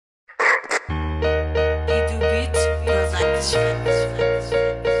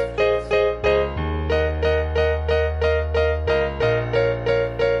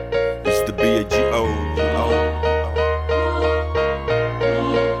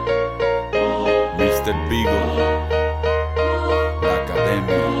BIGO, la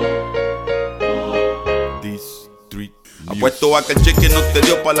academia, District. Apuesto a que el cheque no te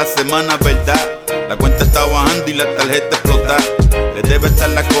dio pa' la semana, ¿verdad? La cuenta está bajando y la tarjeta explota. Le debe estar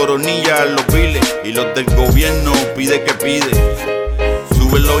la coronilla a los biles y los del gobierno pide que pide.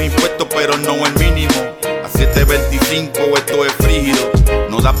 Suben los impuestos pero no el mínimo. A 7.25 esto es frígido.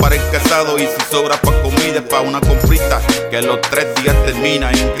 No da para el casado y si sobra pa' comida es pa' una comprita que a los 3 días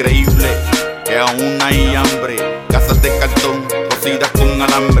termina. Increíble que aún hay hambre. Casas de cartón cosidas con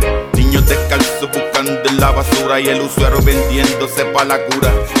alambre. Niños descalzos buscando en la basura y el usuario vendiéndose pa' la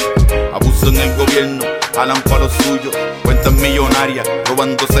cura. Abuso en el gobierno, jalan pa' lo suyo. Cuentas millonarias,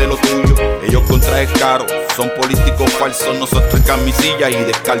 robándose lo tuyo. Ellos con trajes caros, son políticos falsos. Nosotros en camisilla y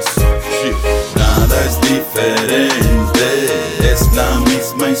descalzos. Nada es diferente, es la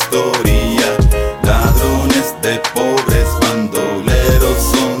misma historia. Ladrones de pobres, bandoleros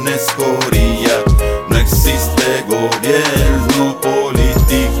son escoria. No existe gobierno,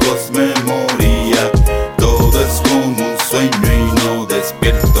 políticos, memoria. Todo es como un sueño y no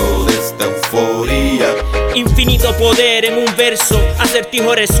despierto de esta euforia. Infinito poder en un verso,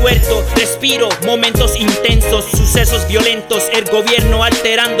 acertijo resuelto, respiro, momentos intensos, sucesos violentos, el gobierno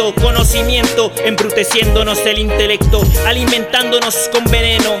alterando conocimiento, embruteciéndonos el intelecto, alimentándonos con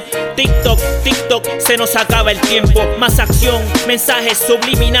veneno. TikTok, TikTok, se nos acaba el tiempo, más acción, mensajes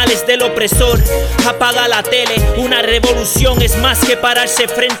subliminales del opresor. Apaga la tele, una revolución es más que pararse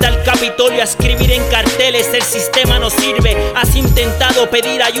frente al Capitolio a escribir en carteles. El sistema no sirve, has intentado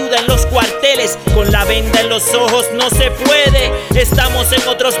pedir ayuda en los cuarteles, con la venda en los ojos no se puede. Estamos en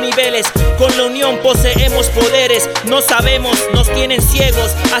otros niveles, con la unión poseemos poderes. No sabemos, nos tienen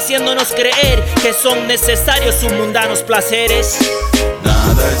ciegos, haciéndonos creer que son necesarios sus mundanos placeres.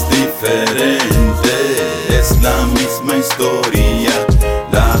 Nada es diferente, es la misma historia.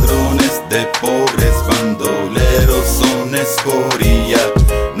 Ladrones de pobres, bandoleros son escoria.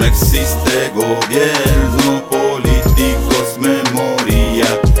 No existe gobierno, políticos, memoria.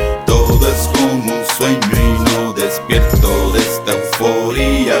 Todo es como un sueño y no despierto de esta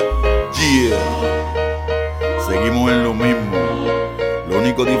euforia. Seguimos en lo mismo. Lo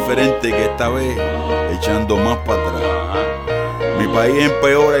único diferente que esta vez echando más para atrás. Mi país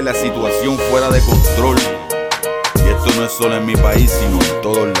empeora y la situación fuera de control. Y esto no es solo en mi país, sino en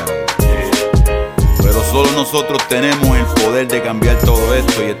todos lados. Pero solo nosotros tenemos el poder de cambiar todo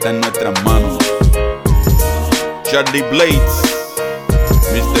esto y está en nuestras manos. Charlie Bladez,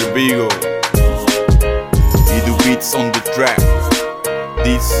 Mr. BIGO, y the beats on the track.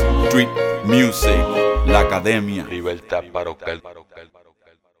 This street music, la academia. Libertad para Oscar.